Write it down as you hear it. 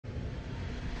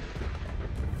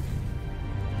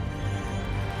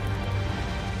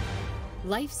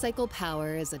Lifecycle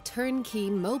Power is a turnkey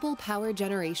mobile power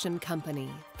generation company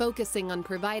focusing on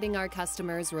providing our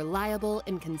customers reliable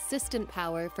and consistent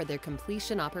power for their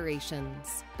completion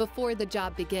operations. Before the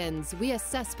job begins, we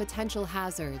assess potential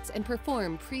hazards and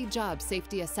perform pre-job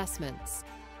safety assessments.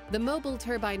 The mobile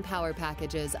turbine power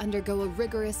packages undergo a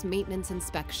rigorous maintenance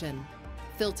inspection.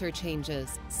 Filter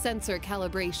changes, sensor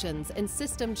calibrations, and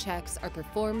system checks are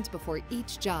performed before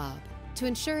each job to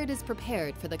ensure it is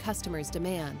prepared for the customer's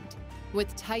demand.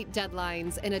 With tight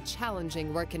deadlines and a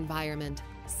challenging work environment,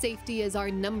 safety is our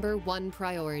 #1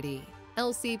 priority.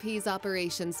 LCP's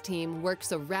operations team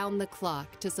works around the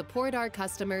clock to support our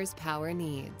customers' power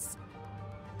needs.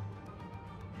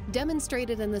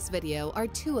 Demonstrated in this video are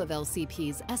 2 of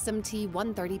LCP's SMT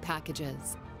 130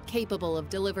 packages, capable of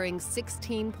delivering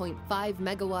 16.5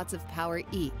 megawatts of power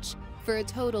each, for a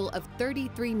total of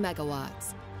 33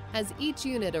 megawatts. As each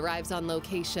unit arrives on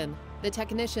location, the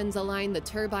technicians align the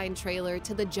turbine trailer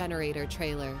to the generator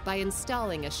trailer by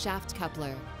installing a shaft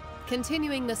coupler,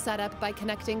 continuing the setup by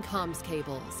connecting comms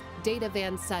cables, data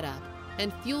van setup,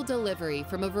 and fuel delivery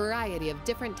from a variety of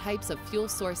different types of fuel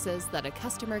sources that a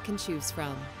customer can choose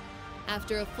from.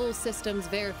 After a full systems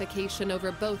verification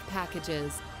over both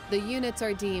packages, the units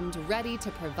are deemed ready to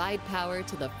provide power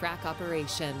to the frac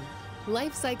operation.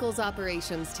 Lifecycle's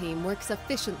operations team works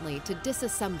efficiently to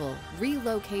disassemble,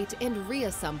 relocate, and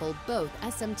reassemble both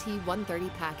SMT 130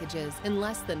 packages in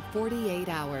less than 48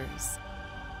 hours.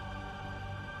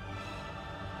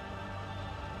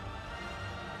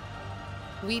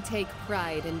 We take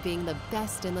pride in being the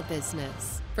best in the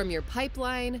business. From your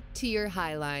pipeline to your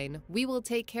highline, we will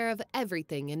take care of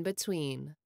everything in between.